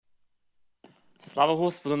Слава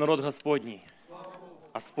Господу, народ Господний!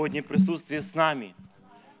 Господне присутствие с нами.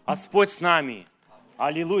 Господь с нами.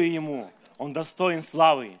 Аллилуйя Ему. Он достоин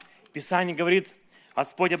славы. Писание говорит,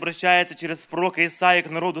 Господь обращается через пророка Исаия к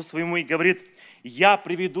народу своему и говорит: «Я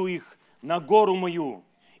приведу их на гору мою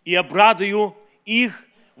и обрадую их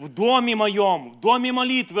в доме моем, в доме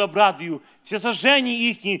молитвы обрадую, всесожжения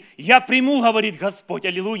ихни я приму, говорит Господь».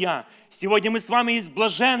 Аллилуйя! Сегодня мы с вами есть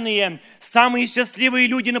блаженные, самые счастливые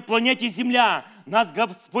люди на планете Земля. Нас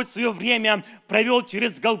Господь в свое время провел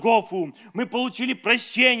через Голгофу. Мы получили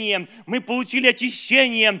прощение, мы получили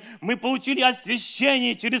очищение, мы получили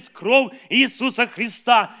освящение через кровь Иисуса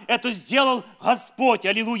Христа. Это сделал Господь,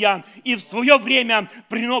 аллилуйя. И в свое время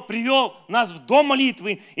привел нас в дом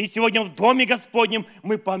молитвы. И сегодня в доме Господнем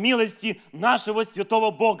мы по милости нашего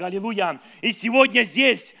святого Бога, аллилуйя. И сегодня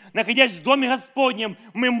здесь, находясь в доме Господнем,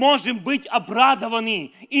 мы можем быть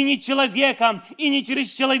обрадованы и не человеком, и не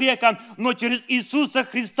через человека, но через Иисуса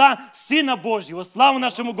Христа, Сына Божьего. Слава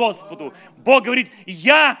нашему Господу! Бог говорит: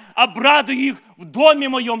 «Я обрадую их в доме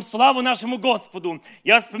моем». Слава нашему Господу!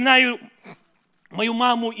 Я вспоминаю мою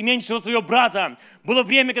маму и меньшего своего брата. Было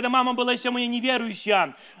время, когда мама была еще моя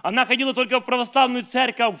неверующая. Она ходила только в православную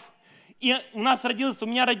церковь. И у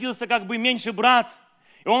меня родился как бы меньший брат.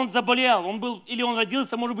 И он заболел. Он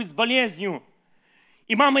родился, может быть, с болезнью.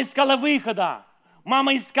 И мама искала выхода.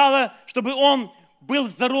 Мама искала, чтобы он был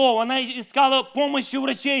здоров. Она искала помощи у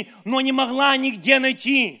врачей, но не могла нигде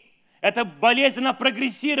найти. Эта болезнь, она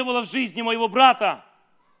прогрессировала в жизни моего брата.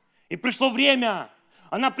 И пришло время.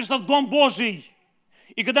 Она пришла в Дом Божий.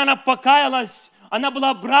 И когда она покаялась, она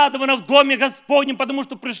была обрадована в Доме Господнем, потому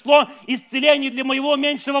что пришло исцеление для моего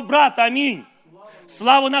меньшего брата. Аминь.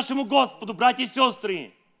 Слава нашему Господу, братья и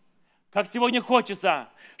сестры! Как сегодня хочется,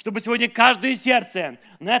 чтобы сегодня каждое сердце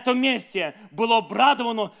на этом месте было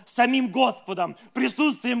обрадовано самим Господом,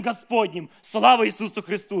 присутствием Господним. Слава Иисусу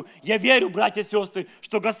Христу! Я верю, братья и сестры,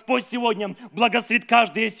 что Господь сегодня благословит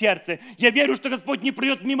каждое сердце. Я верю, что Господь не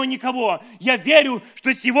придет мимо никого. Я верю,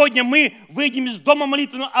 что сегодня мы выйдем из дома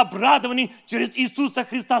молитвенного обрадованы через Иисуса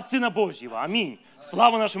Христа, Сына Божьего. Аминь.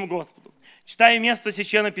 Слава нашему Господу! Читаю место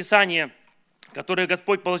Священного Писания, которое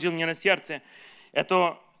Господь положил мне на сердце.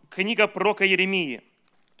 Это книга пророка Иеремии.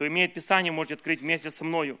 Кто имеет Писание, можете открыть вместе со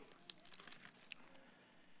мною.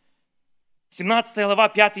 17 глава,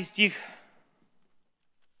 5 стих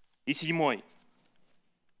и 7.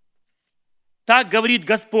 «Так говорит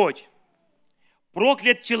Господь: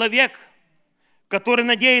 проклят человек, который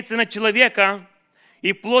надеется на человека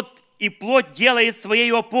и плоть делает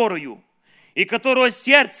своей опорою, и которого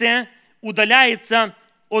сердце удаляется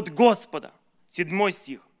от Господа». 7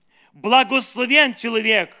 стих. «Благословен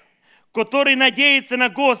человек, который надеется на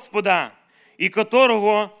Господа, и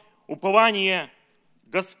которого упование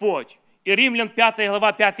Господь». И Римлян 5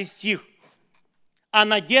 глава, 5 стих. «А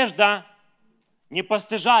надежда не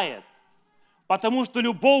постыжает, потому что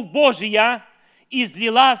любовь Божия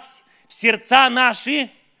излилась в сердца наши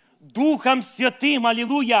Духом Святым».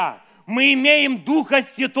 Аллилуйя! Мы имеем Духа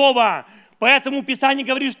Святого. Поэтому Писание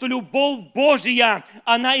говорит, что любовь Божия,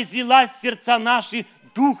 она излилась в сердца наши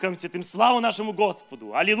Духом Святым. Слава нашему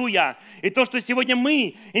Господу! Аллилуйя! И то, что сегодня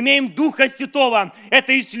мы имеем Духа Святого,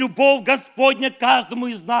 это есть любовь Господня каждому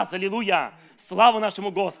из нас. Аллилуйя! Слава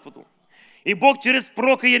нашему Господу! И Бог через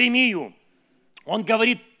пророка Иеремию, Он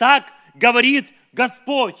говорит: так говорит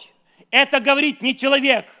Господь. Это говорит не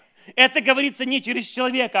человек. Это говорится не через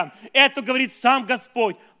человека. Это говорит сам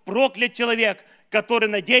Господь. Проклят человек, который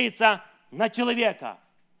надеется на человека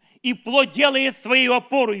и плоть делает своей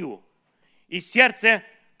опорою, и сердце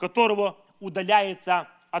которого удаляется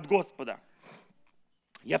от Господа.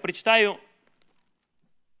 Я прочитаю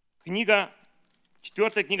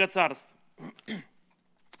 4 книга Царств,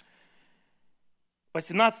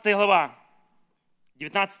 18 глава,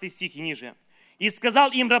 19 стих и ниже. «И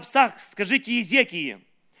сказал им Рабсак: скажите Иезекии,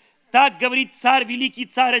 так говорит царь, великий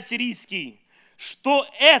царь ассирийский, что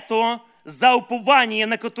это за упование,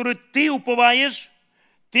 на которое ты уповаешь?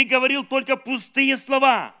 Ты говорил только пустые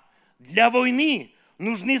слова. Для войны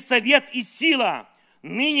нужны совет и сила.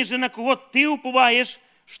 Ныне же на кого ты уповаешь,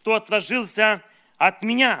 что отложился от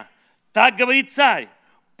меня? Так говорит царь: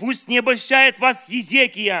 пусть не обольщает вас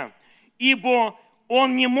Иезекия, ибо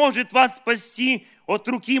он не может вас спасти от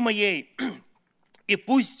руки моей. И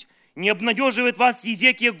пусть не обнадеживает вас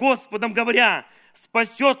Иезекия Господом, говоря: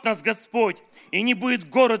 спасет нас Господь, и не будет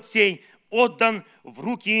город сей отдан в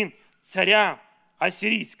руки царя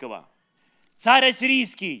ассирийского». Царь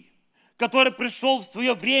ассирийский, который пришел в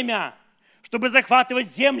свое время, чтобы захватывать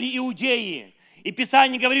земли Иудеи. И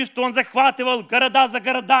Писание говорит, что он захватывал города за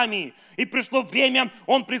городами. И пришло время,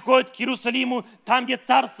 он приходит к Иерусалиму, там, где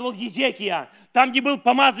царствовал Езекия, там, где был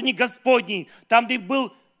помазанник Господний, там, где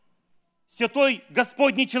был святой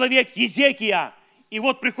Господний человек Езекия. И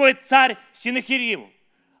вот приходит царь Синахирим.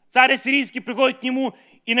 Царь ассирийский приходит к нему,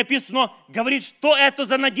 и написано, говорит, что это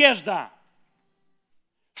за надежда,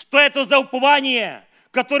 что это за упование,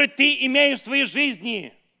 которое ты имеешь в своей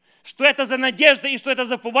жизни, что это за надежда и что это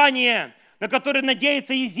за упование, на которое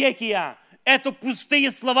надеется Езекия. Это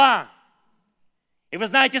пустые слова. И вы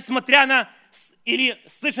знаете, смотря на, или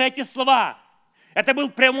слыша эти слова, это был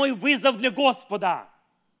прямой вызов для Господа.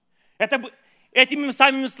 Этими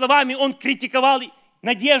самыми словами он критиковал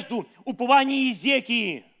надежду, упование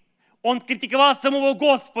Езекии. Он критиковал самого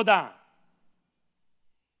Господа.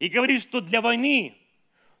 И говорит, что для войны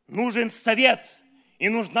нужен совет и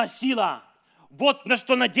нужна сила. Вот на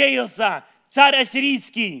что надеялся царь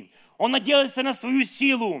ассирийский. Он надеялся на свою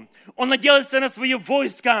силу, он надеялся на свое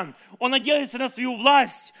войско, он надеялся на свою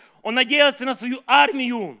власть, он надеялся на свою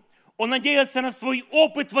армию, он надеялся на свой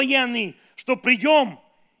опыт военный, что придем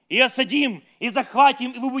и осадим, и захватим,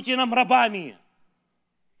 и вы будете нам рабами.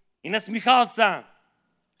 И насмехался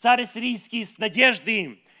царь ассирийский с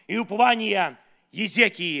надежды и упования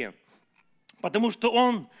Езекии, потому что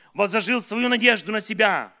он возложил свою надежду на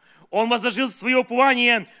себя, он возложил свое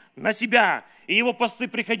упование на себя, и его послы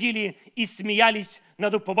приходили и смеялись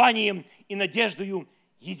над упованием и надеждою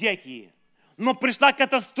Езекии. Но пришла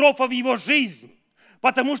катастрофа в его жизнь,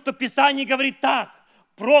 потому что Писание говорит так: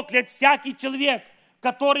 проклят всякий человек,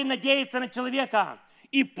 который надеется на человека,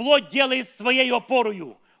 и плоть делает своей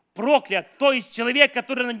опорою. Проклят, то есть человек,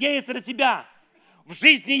 который надеется на себя. В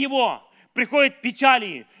жизни его приходят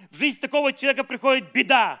печали, в жизнь такого человека приходит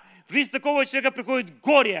беда, в жизнь такого человека приходит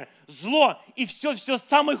горе, зло и все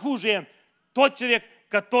самое худшее. Тот человек,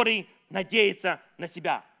 который надеется на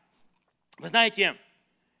себя. Вы знаете,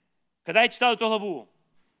 когда я читал эту главу,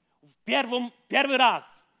 первый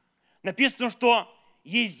раз написано, что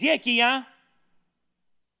Езекия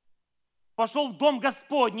пошел в дом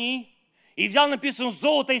Господний и взял, написано,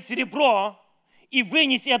 золото и серебро, и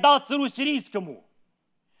вынес и отдал царю сирийскому.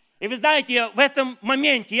 И вы знаете, в этом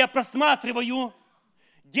моменте я просматриваю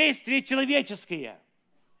действие человеческое.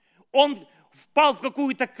 Он впал в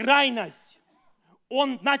какую-то крайность.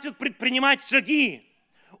 Он начал предпринимать шаги.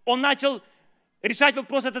 Он начал решать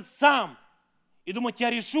вопрос этот сам. И думать, я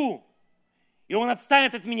решу. И он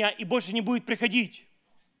отстанет от меня и больше не будет приходить.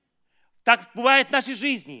 Так бывает в нашей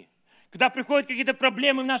жизни. Когда приходят какие-то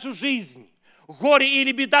проблемы в нашу жизнь, горе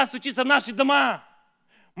или беда случится в наши дома,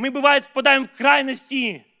 мы, бывает, впадаем в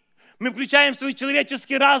крайности. Мы включаем свой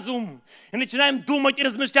человеческий разум и начинаем думать и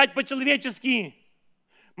размышлять по-человечески.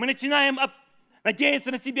 Мы начинаем надеяться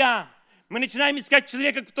на себя. Мы начинаем искать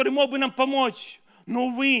человека, который мог бы нам помочь. Но,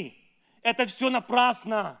 увы, это все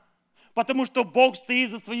напрасно, потому что Бог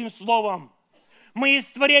стоит за своим словом. Мы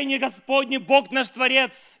есть творение Господне, Бог наш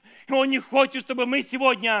Творец. И Он не хочет, чтобы мы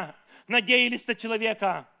сегодня надеялись на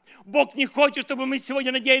человека. Бог не хочет, чтобы мы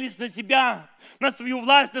сегодня надеялись на себя, на свою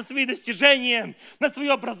власть, на свои достижения, на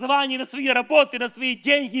свое образование, на свои работы, на свои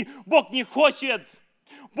деньги. Бог не хочет.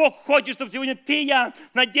 Бог хочет, чтобы сегодня ты и я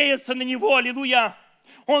надеялся на Него. Аллилуйя.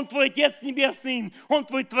 Он твой Отец Небесный, Он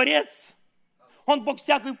твой Творец. Он Бог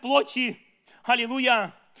всякой плоти.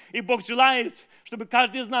 Аллилуйя. И Бог желает, чтобы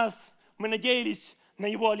каждый из нас, мы надеялись на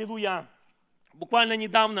Его. Аллилуйя. Буквально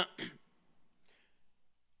недавно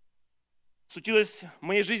случилось в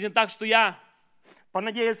моей жизни так, что я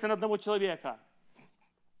понадеялся на одного человека.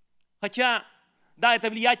 Хотя, да, это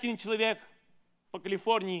влиятельный человек по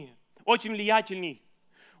Калифорнии, очень влиятельный.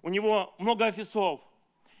 У него много офисов.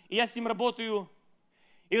 И я с ним работаю.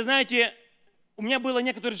 И вы знаете, у меня было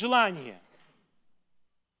некоторое желание.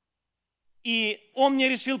 И он мне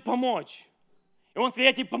решил помочь. И он сказал,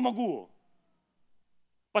 я тебе помогу.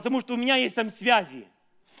 Потому что у меня есть там связи.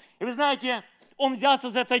 И вы знаете, он взялся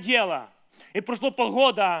за это дело. И прошло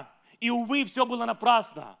полгода, и, увы, все было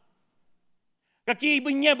напрасно. Какие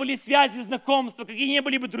бы ни были связи, знакомства, какие ни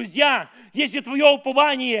были бы друзья, если твое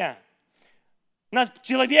упование на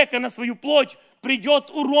человека, на свою плоть, придет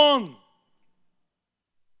урон.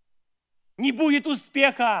 Не будет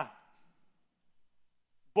успеха.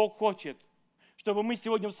 Бог хочет, чтобы мы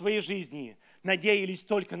сегодня в своей жизни надеялись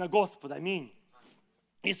только на Господа. Аминь.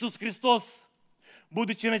 Иисус Христос,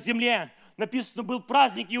 будучи на земле, написано, был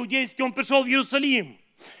праздник иудейский, Он пришел в Иерусалим.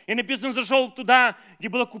 И написано, Он зашел туда, где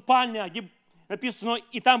была купальня, где написано,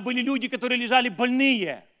 и там были люди, которые лежали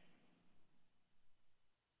больные.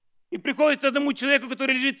 И приходит к одному человеку,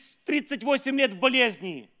 который лежит 38 лет в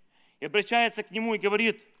болезни, и обращается к нему и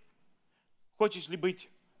говорит, хочешь ли быть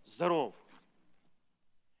здоров?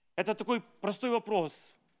 Это такой простой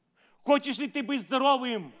вопрос. Хочешь ли ты быть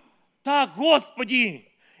здоровым? Так, Господи!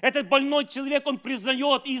 Этот больной человек, он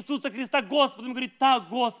признает Иисуса Христа Господом, и говорит, так,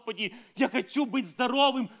 Господи, я хочу быть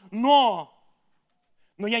здоровым, но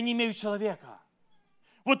я не имею человека.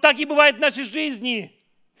 Вот так и бывает в нашей жизни.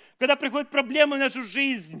 Когда приходят проблемы в нашу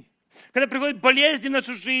жизнь, когда приходят болезни в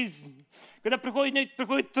нашу жизнь, когда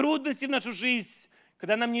приходят трудности в нашу жизнь,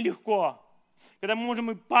 когда нам нелегко, когда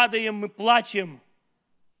мы падаем, мы плачем,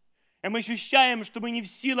 и мы ощущаем, что мы не в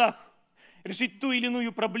силах решить ту или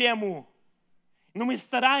иную проблему. Но мы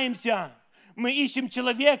стараемся, мы ищем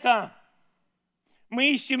человека, мы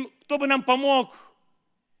ищем, кто бы нам помог.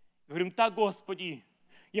 Говорим, так, Господи,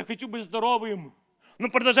 я хочу быть здоровым, но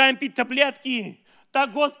продолжаем пить таблетки.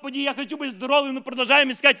 Так, Господи, я хочу быть здоровым, но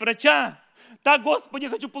продолжаем искать врача. Так, Господи, я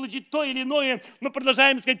хочу получить то или иное, но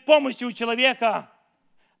продолжаем искать помощи у человека.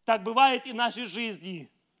 Так бывает и в нашей жизни.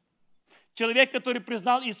 Человек, который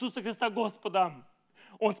признал Иисуса Христа Господом,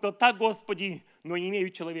 он сказал, так, Господи, но не имею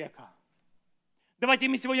человека. Давайте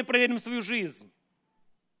мы сегодня проверим свою жизнь.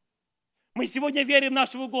 Мы сегодня верим в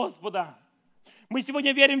нашего Господа. Мы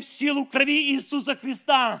сегодня верим в силу крови Иисуса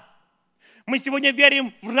Христа. Мы сегодня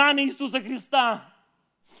верим в раны Иисуса Христа.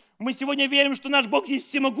 Мы сегодня верим, что наш Бог есть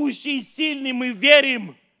всемогущий и сильный. Мы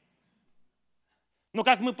верим. Но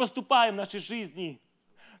как мы поступаем в нашей жизни?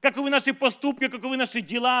 Каковы наши поступки, каковы наши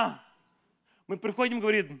дела? Мы приходим и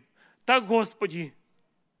говорим, так, Господи,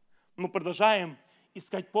 мы продолжаем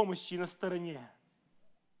искать помощи на стороне.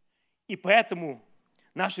 И поэтому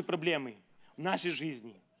наши проблемы в нашей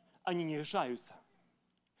жизни, они не решаются.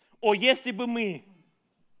 О, если бы мы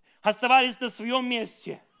оставались на своем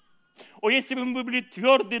месте, о, если бы мы были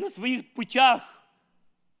тверды на своих путях,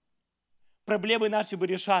 проблемы наши бы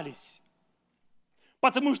решались.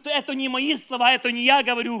 Потому что это не мои слова, это не я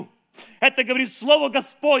говорю, это говорит Слово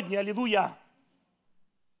Господне, аллилуйя.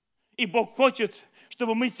 И Бог хочет,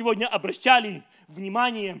 чтобы мы сегодня обращали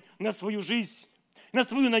внимание на свою жизнь, на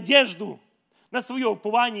свою надежду, на свое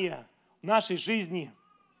упование в нашей жизни.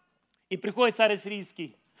 И приходит царь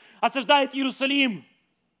ассирийский, осаждает Иерусалим,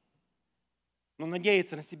 но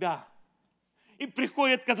надеется на себя. И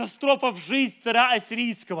приходит катастрофа в жизнь царя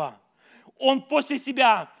ассирийского. Он после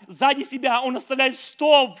себя, сзади себя, он оставляет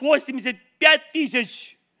 185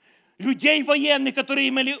 тысяч людей военных, которые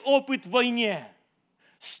имели опыт в войне.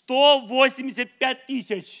 185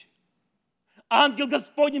 тысяч. Ангел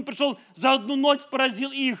Господень пришел, за одну ночь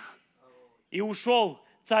поразил их. И ушел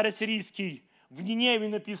царь ассирийский. В Ниневе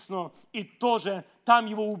написано, и тоже там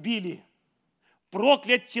его убили.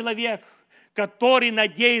 Проклят человек, который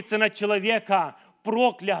надеется на человека.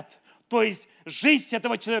 Проклят. То есть жизнь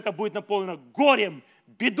этого человека будет наполнена горем,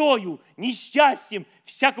 бедою, несчастьем,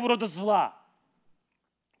 всякого рода зла.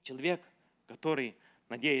 Человек, который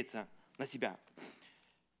надеется на себя.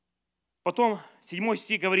 Потом 7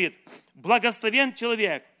 стих говорит, благословен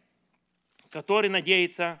человек, который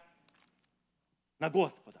надеется на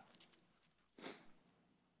Господа,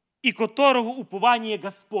 и которого упование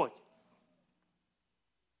Господь.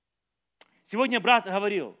 Сегодня брат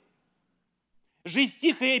говорил, жизнь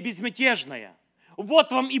тихая и безмятежная,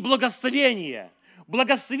 вот вам и благословение.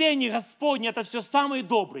 Благословение Господне – это все самое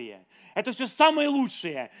доброе, это все самое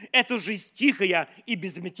лучшее. Это жизнь тихая и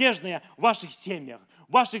безмятежная в ваших семьях,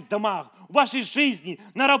 в ваших домах, в вашей жизни,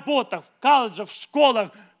 на работах, в колледжах, в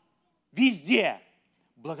школах, везде.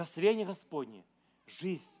 Благословение Господне,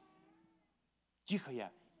 жизнь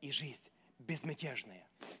тихая и жизнь безмятежная.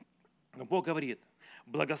 Но Бог говорит,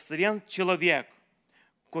 благословен человек,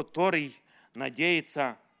 который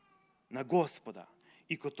надеется на Господа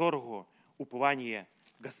и которого упование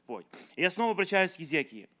Господь. И я снова обращаюсь к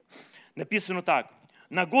Иезекии. Написано так.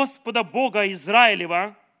 На Господа Бога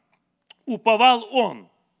Израилева уповал он,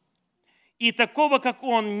 и такого, как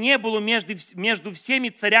он, не было между всеми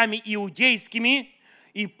царями иудейскими,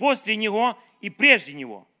 и после него, и прежде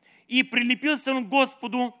него. И прилепился он к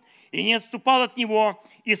Господу, и не отступал от него,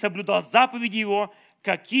 и соблюдал заповеди его,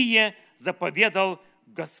 какие заповедал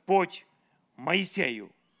Господь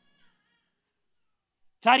Моисею.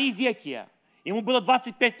 Царь Иезекия, ему было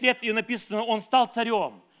 25 лет, и написано, он стал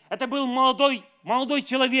царем. Это был молодой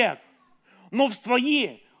человек, но в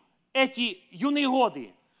свои эти юные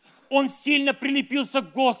годы он сильно прилепился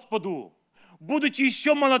к Господу. Будучи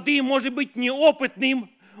еще молодым, может быть, неопытным,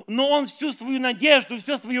 но он всю свою надежду,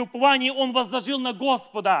 все свое упование он возложил на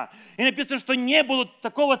Господа. И написано, что не было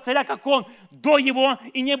такого царя, как он, до него,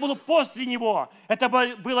 и не было после него. Это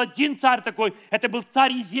был один царь такой, это был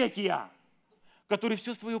царь Иезекия, который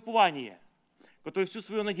все свое упование, который всю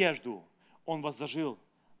свою надежду он возложил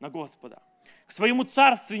на Господа. к своему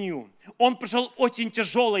царствованию он пришел в очень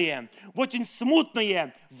тяжелое, в очень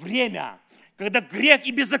смутное время, когда грех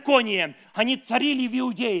и беззаконие, они царили в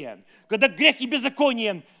Иудее, когда грех и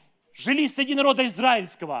беззаконие жили среди народа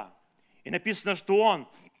израильского. И написано, что он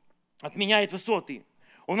отменяет высоты.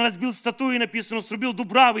 Он разбил статуи, написано, срубил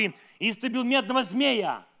дубравы и истребил медного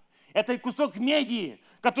змея. Это кусок меди,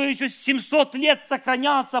 который еще 700 лет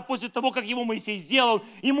сохранялся после того, как его Моисей сделал.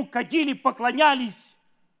 Ему кадили, поклонялись.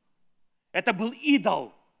 Это был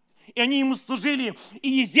идол. И они ему служили. И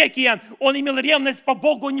Иезекия, он имел ревность по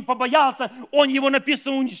Богу, он не побоялся. Он его,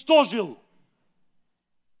 написано, уничтожил.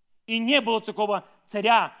 И не было такого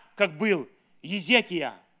царя, как был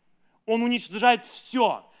Иезекия. Он уничтожает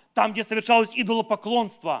все. Там, где совершалось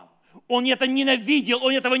идолопоклонство. Он это ненавидел,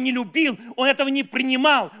 он этого не любил, он этого не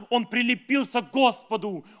принимал. Он прилепился к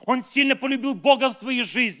Господу. Он сильно полюбил Бога в своей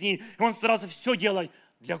жизни. И он старался все делать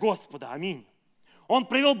для Господа. Аминь. Он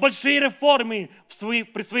провел большие реформы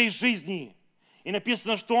при своей жизни. И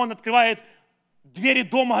написано, что он открывает двери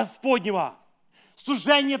Дома Господнего.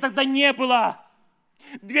 Служения тогда не было.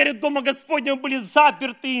 Двери Дома Господнего были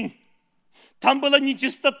заперты. Там была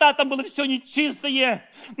нечистота, там было все нечистое.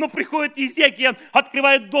 Но приходит Иезекия,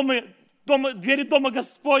 открывает двери Дома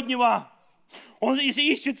Господнего. Он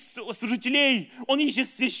ищет служителей, он ищет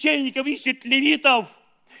священников, ищет левитов.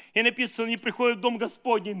 И написано, они приходят в Дом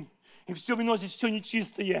Господень, и все выносит, все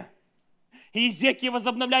нечистое. И Иезекия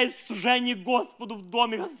возобновляет служение Господу в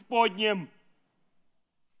Доме Господнем.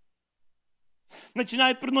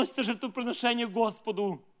 Начинает приносить жертвоприношение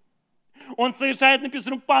Господу. Он совершает,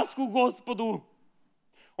 написано, Пасху Господу.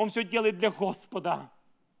 Он все делает для Господа.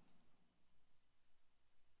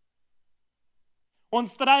 Он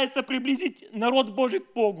старается приблизить народ Божий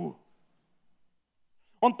к Богу.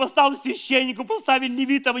 Он поставил священников, поставил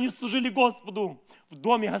левитов, они служили Господу в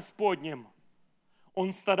Доме Господнем.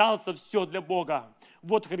 Он старался все для Бога.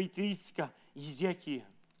 Вот характеристика Иезекии.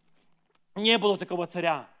 Не было такого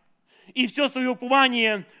царя. И все свое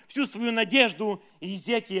упование, всю свою надежду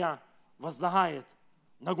Иезекия возлагает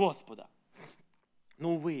на Господа.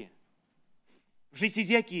 Но, увы, в жизнь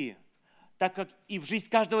Иезекии, так как и в жизнь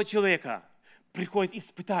каждого человека, приходит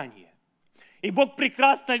испытание. И Бог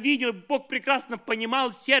прекрасно видел, Бог прекрасно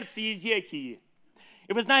понимал сердце Иезекии.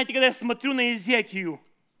 И вы знаете, когда я смотрю на Иезекию,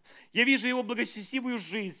 я вижу его благочестивую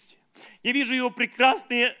жизнь, я вижу его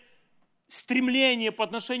прекрасные стремления по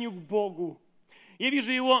отношению к Богу, я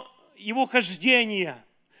вижу его хождение,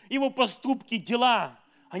 его поступки, дела.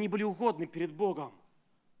 Они были угодны перед Богом.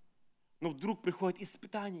 Но вдруг приходит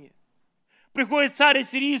испытание. Приходит царь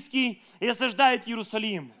ассирийский и осаждает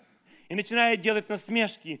Иерусалим. И начинает делать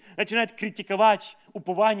насмешки, начинает критиковать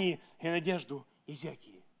упование и надежду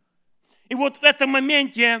Иезекии. И вот в этом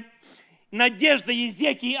моменте надежда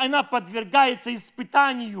Иезекии, она подвергается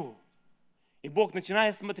испытанию. И Бог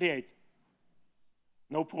начинает смотреть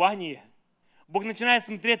на упование. Бог начинает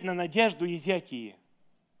смотреть на надежду Иезекии.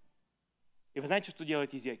 И вы знаете, что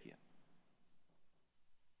делает Иезекия?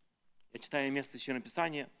 Я читаю место Священного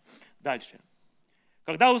Писания. Дальше.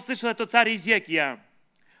 Когда услышал это царь Иезекия,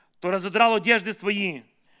 то разодрал одежды свои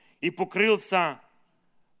и покрылся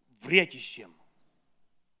вретищем.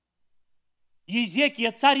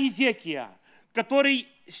 Иезекия, царь Иезекия, который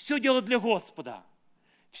все делал для Господа,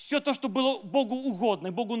 все то, что было Богу угодно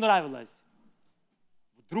и Богу нравилось,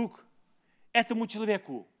 вдруг этому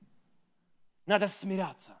человеку надо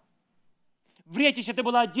смиряться. Вретище – это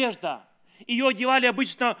была одежда. Ее одевали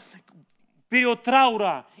обычно в период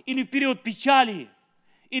траура или в период печали,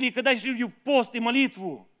 или когда шли в пост и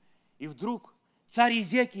молитву. И вдруг царь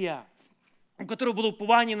Иезекия, у которого было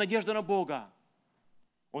упование и надежда на Бога,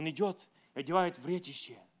 он идет и одевает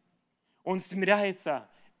вретище. Он смиряется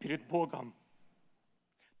перед Богом.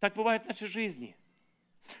 Так бывает в нашей жизни.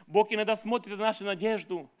 Бог иногда смотрит на нашу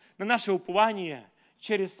надежду, на наше упование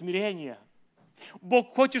через смирение. Бог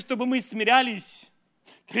хочет, чтобы мы смирялись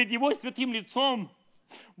перед Его святым лицом.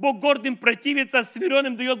 Бог гордым противится, а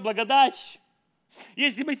смиренным дает благодать.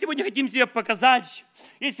 Если мы сегодня хотим себя показать,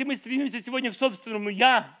 если мы стремимся сегодня к собственному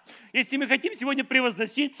 «я», если мы хотим сегодня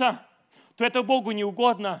превозноситься, то это Богу не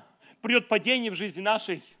угодно. Придет падение в жизни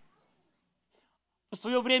нашей. В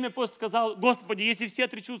свое время пост сказал: Господи, если все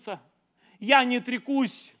отречутся, я не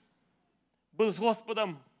отрекусь. Был с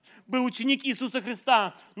Господом, был ученик Иисуса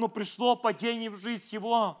Христа, но пришло падение в жизнь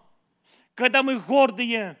его. Когда мы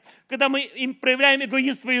гордые, когда мы им проявляем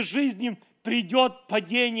эгоизм в своей жизни, придет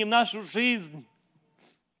падение в нашу жизнь.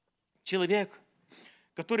 Человек,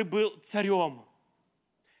 который был царем,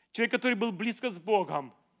 человек, который был близко с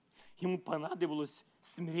Богом, ему понадобилось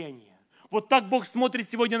смирение. Вот так Бог смотрит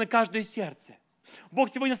сегодня на каждое сердце. Бог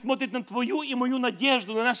сегодня смотрит на твою и мою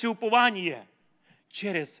надежду, на наше упование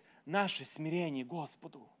через наше смирение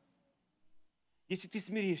Господу. Если ты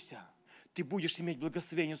смиришься, ты будешь иметь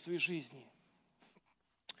благословение в своей жизни.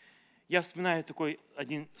 Я вспоминаю такой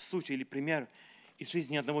один случай или пример из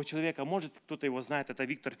жизни одного человека. Может, кто-то его знает, это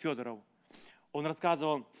Виктор Федоров. Он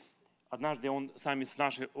рассказывал, однажды он сам из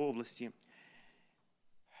нашей области.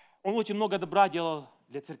 Он очень много добра делал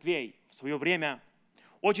для церквей в свое время.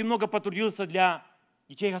 Очень много потрудился для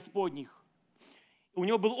детей Господних. У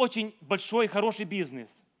него был очень большой, хороший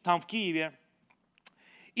бизнес там, в Киеве.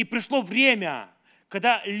 И пришло время,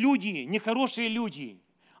 когда люди, нехорошие люди,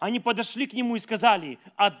 они подошли к нему и сказали: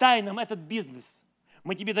 отдай нам этот бизнес,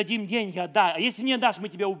 мы тебе дадим деньги, отдай, а если не отдашь, мы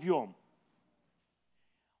тебя убьем.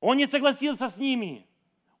 Он не согласился с ними,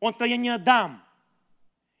 он сказал: я не отдам.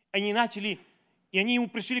 Они ему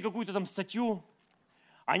пришли какую-то там статью,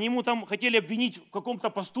 они ему там хотели обвинить в каком-то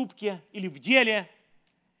поступке или в деле,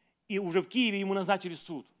 и уже в Киеве ему назначили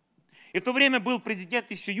суд. И в то время был президент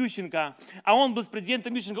еще Ющенко, а он был с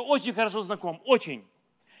президентом Ющенко очень хорошо знаком, очень.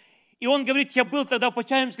 И он говорит: я был тогда в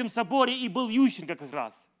Почаевском соборе, и был Ющенко как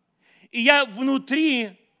раз. И я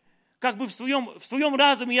внутри, как бы в своем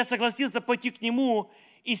разуме, я согласился пойти к нему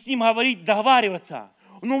и с ним говорить, договариваться.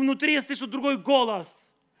 Но внутри я слышу другой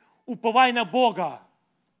голос: уповай на Бога.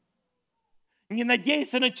 Не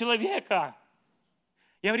надейся на человека.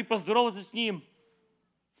 Я говорю, поздоровался с ним.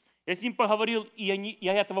 Я с ним поговорил, и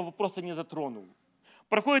я этого вопроса не затронул.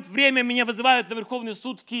 Проходит время, меня вызывают на Верховный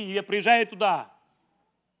суд в Киеве, я приезжаю туда.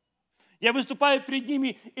 Я выступаю перед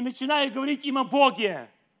ними и начинаю говорить им о Боге.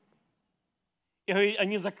 И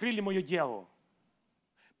они закрыли мое дело.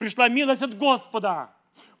 Пришла милость от Господа,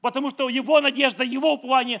 потому что Его надежда, Его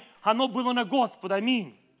упование, оно было на Господа.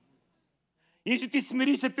 Аминь. Если ты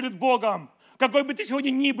смиришься перед Богом, какой бы ты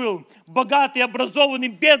сегодня ни был, богатый, образованный,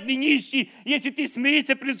 бедный, нищий, если ты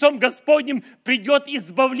смиришься перед лицом Господним, придет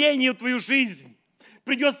избавление в твою жизнь,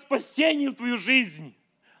 придет спасение в твою жизнь.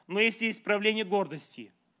 Но если есть проявление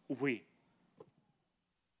гордости, увы,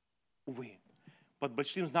 под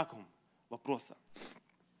большим знаком вопроса.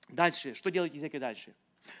 Дальше, что делает Иезекия дальше?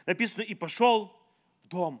 Написано: и пошел в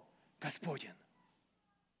дом Господень.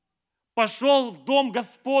 Пошел в дом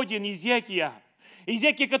Господень Иезекия.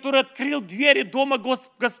 Иезекия, который открыл двери дома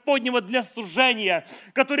Господнего для служения,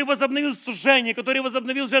 который возобновил служение, который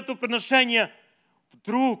возобновил жертвоприношение.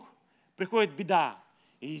 Вдруг приходит беда,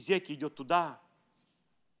 и Иезекия идет туда,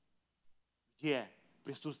 где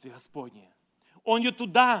присутствие Господне. Он идет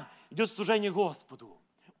туда, идет в служение Господу.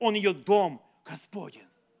 Он идет в дом Господень.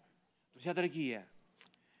 Друзья дорогие,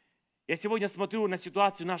 я сегодня смотрю на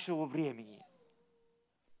ситуацию нашего времени.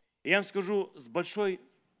 И я вам скажу с большой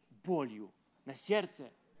болью на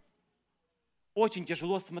сердце, очень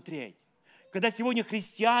тяжело смотреть, когда сегодня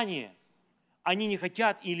христиане, они не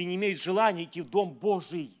хотят или не имеют желания идти в Дом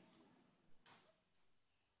Божий.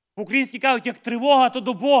 По-украински кажуть, як тривога, то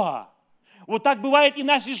до Бога. Вот так бывает и в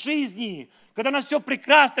нашей жизни. Когда у нас все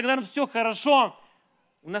прекрасно, когда у нас все хорошо,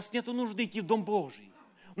 у нас нет нужды идти в Дом Божий.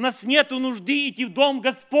 У нас нет нужды идти в Дом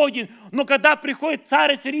Господень. Но когда приходит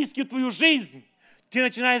царь ассирийский в твою жизнь, ты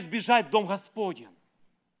начинаешь бежать в Дом Господень.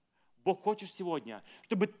 Бог хочет сегодня,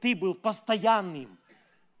 чтобы ты был постоянным,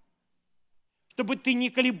 чтобы ты не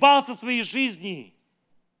колебался в своей жизни,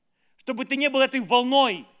 чтобы ты не был этой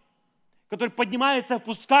волной, которая поднимается и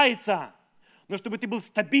опускается, но чтобы ты был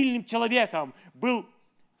стабильным человеком,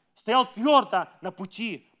 стоял твердо на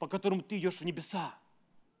пути, по которому ты идешь в небеса.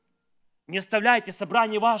 Не оставляйте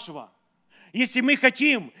собрание вашего. Если мы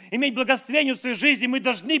хотим иметь благословение в своей жизни, мы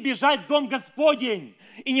должны бежать в Дом Господень.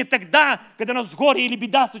 И не тогда, когда у нас горе или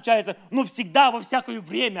беда случается, но всегда, во всякое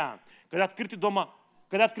время, когда открыты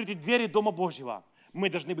двери Дома Божьего, мы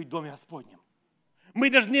должны быть в Доме Господнем. Мы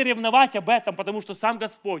должны ревновать об этом, потому что сам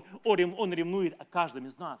Господь, Он ревнует о каждом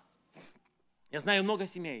из нас. Я знаю много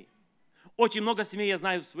семей, очень много семей я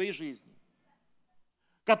знаю в своей жизни,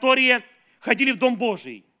 которые ходили в Дом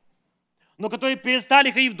Божий, но которые перестали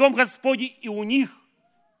ходить в Дом Господень, и у них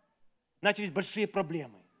начались большие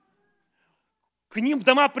проблемы. К ним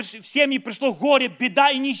в семьи пришло горе, беда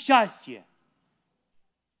и несчастье.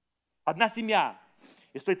 Одна семья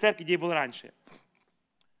из той церкви, где я был раньше,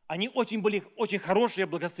 они были очень хорошая,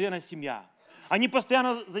 благословенная семья. Они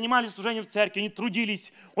постоянно занимались служением в церкви, они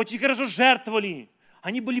трудились, очень хорошо жертвовали.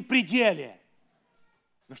 Они были в пределе.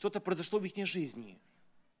 Но что-то произошло в их жизни.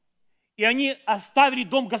 И они оставили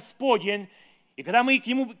Дом Господень. И когда мы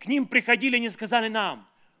к ним приходили, они сказали нам: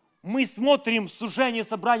 мы смотрим служение,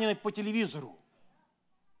 собрание по телевизору.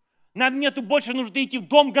 Нам нету больше нужды идти в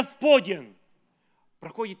Дом Господень.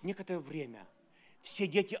 Проходит некоторое время. Все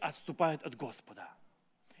дети отступают от Господа.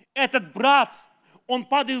 Этот брат, он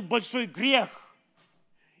падает в большой грех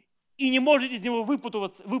и не может из него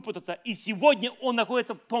выпутаться. И сегодня он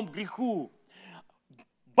находится в том греху.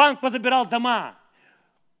 Банк позабирал дома,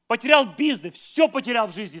 потерял бизнес, все потерял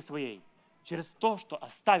в жизни своей. Через то, что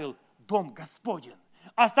оставил дом Господень,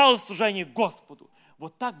 оставил служение Господу.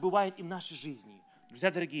 Вот так бывает и в нашей жизни. Друзья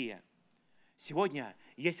дорогие, сегодня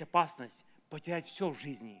есть опасность потерять все в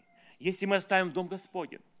жизни, если мы оставим дом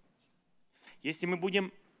Господень. Если мы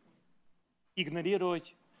будем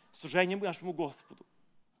игнорировать служение нашему Господу.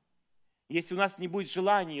 Если у нас не будет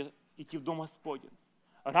желания идти в дом Господень,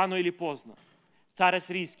 рано или поздно царь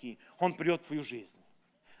ассирийский, он придет в твою жизнь.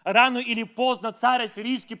 Рано или поздно царь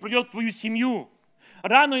ассирийский придет в твою семью.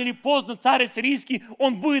 Рано или поздно царь ассирийский,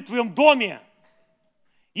 он будет в твоем доме.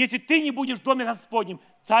 Если ты не будешь в доме Господнем,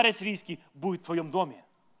 царь ассирийский будет в твоем доме.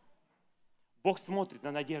 Бог смотрит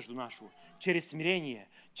на надежду нашу через смирение,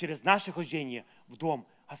 через наше хождение в дом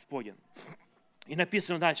Господень. И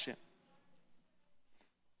написано дальше.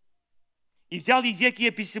 И взял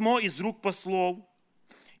Иезекия письмо из рук послов,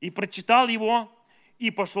 и прочитал его,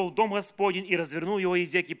 и пошел в дом Господень, и развернул его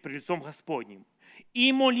Иезекия пред лицом Господним.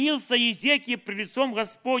 И молился Иезекия пред лицом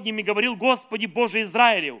Господним, и говорил: Господи Боже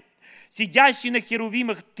Израилев, сидящий на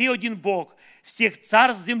херувимах, Ты один Бог, всех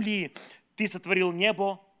царств земли, Ты сотворил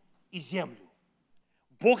небо и землю.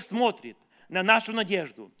 Бог смотрит на нашу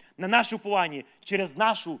надежду, на наше упование через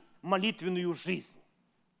нашу молитвенную жизнь.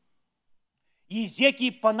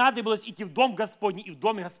 Иезекии понадобилось идти в дом Господний и в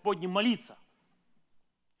доме Господнем молиться.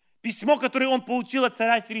 Письмо, которое он получил от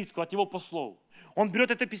царя ассирийского, от его послов. Он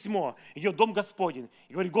берет это письмо, идет в дом Господень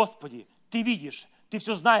и говорит: Господи, Ты видишь, Ты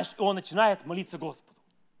все знаешь, и он начинает молиться Господу.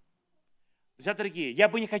 Друзья дорогие, я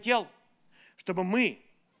бы не хотел, чтобы мы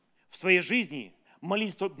в своей жизни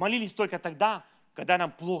молились только тогда, когда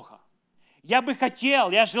нам плохо. Я бы хотел,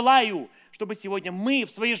 я желаю, чтобы сегодня мы в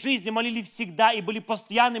своей жизни молились всегда и были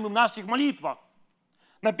постоянными в наших молитвах.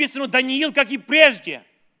 Написано: Даниил, как и прежде.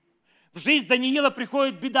 В жизнь Даниила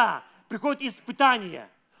приходит беда, приходит испытание.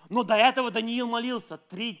 Но до этого Даниил молился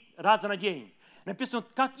 3 раза на день. Написано: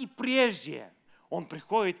 как и прежде. Он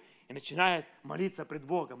приходит и начинает молиться пред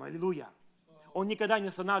Богом. Аллилуйя. Он никогда не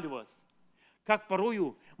останавливался. Как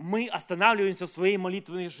порою мы останавливаемся в своей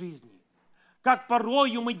молитвенной жизни. Как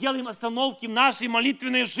порою мы делаем остановки в нашей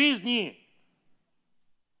молитвенной жизни.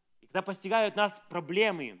 И когда постигают нас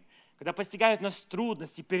проблемы, когда постигают нас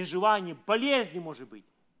трудности, переживания, болезни, может быть,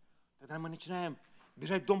 тогда мы начинаем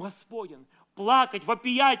бежать в дом Господень, плакать,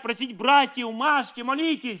 вопиять, просить братьев: умажьте,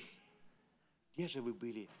 молитесь. Где же вы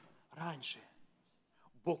были раньше?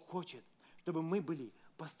 Бог хочет, чтобы мы были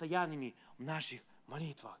постоянными в наших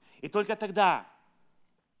молитвах. И только тогда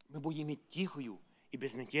мы будем иметь тихую и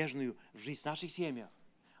безмятежную жизнь в наших семьях,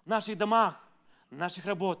 в наших домах, в наших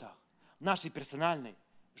работах, в нашей персональной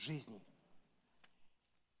жизни.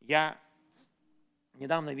 Я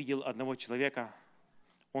недавно видел одного человека,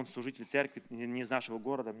 он служитель церкви, не из нашего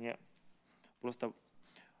города, мне просто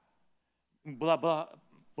была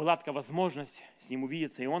такая возможность с ним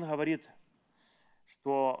увидеться, и он говорит,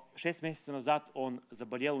 что 6 месяцев назад он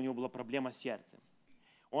заболел, у него была проблема с сердцем.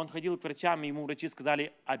 Он ходил к врачам, и ему врачи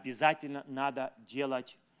сказали: обязательно надо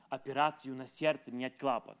делать операцию на сердце, менять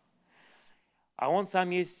клапан. А он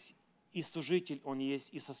сам есть и служитель, он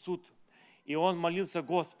есть и сосуд, и он молился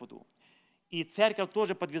Господу. И церковь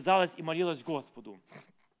тоже подвязалась и молилась Господу.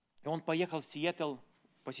 И он поехал в Сиэтл,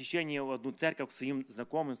 посещение в одну церковь к своим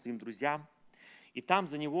знакомым, своим друзьям. И там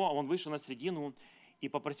за него, он вышел на средину и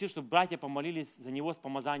попросил, чтобы братья помолились за него с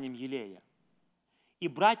помазанием елея. И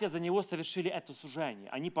братья за него совершили это служение.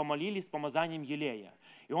 Они помолились с помазанием елея.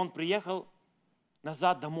 И он приехал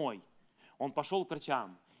назад домой. Он пошел к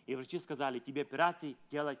врачам. И врачи сказали: тебе операции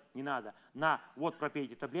делать не надо. На, вот пропей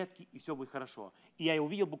эти таблетки, и все будет хорошо. И я его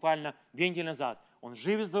увидел буквально 2 недели назад. Он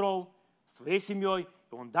жив и здоров, своей семьей,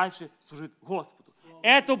 и он дальше служит Господу.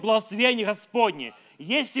 Это благословение Господне.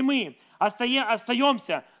 Если мы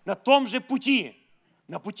остаемся на том же пути,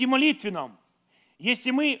 на пути молитвенном, если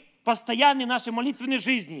мы постоянны в нашей молитвенной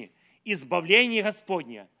жизни, избавление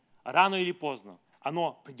Господне, рано или поздно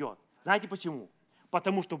оно придет. Знаете почему?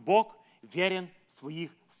 Потому что Бог верен в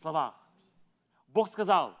своих словах. Бог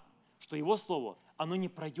сказал, что Его Слово, оно не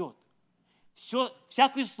пройдет.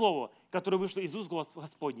 Всякое Слово, которое вышло из уст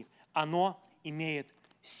Господних, оно имеет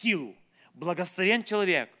силу. Благословен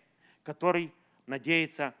человек, который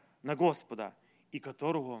надеется на Господа и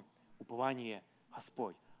которого упование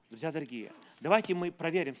Господь. Друзья дорогие, давайте мы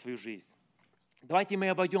проверим свою жизнь. Давайте мы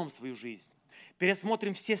обойдем свою жизнь.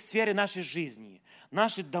 Пересмотрим все сферы нашей жизни.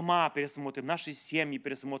 Наши дома пересмотрим, наши семьи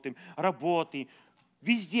пересмотрим, работы.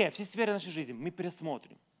 Везде, все сферы нашей жизни мы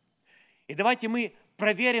пересмотрим. И давайте мы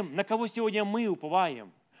проверим, на кого сегодня мы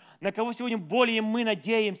уповаем, на кого сегодня более мы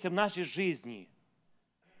надеемся в нашей жизни,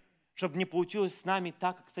 чтобы не получилось с нами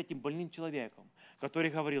так, как с этим больным человеком, который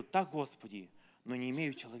говорил: так, Господи, но не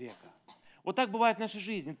имею человека. Вот так бывает в нашей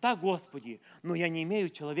жизни. Так, Господи, но я не имею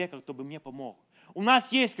человека, кто бы мне помог. У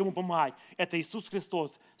нас есть кому помогать. Это Иисус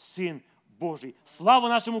Христос, Сын Божий. Слава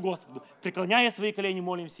нашему Господу. Преклоняя свои колени,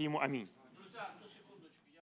 молимся Ему. Аминь.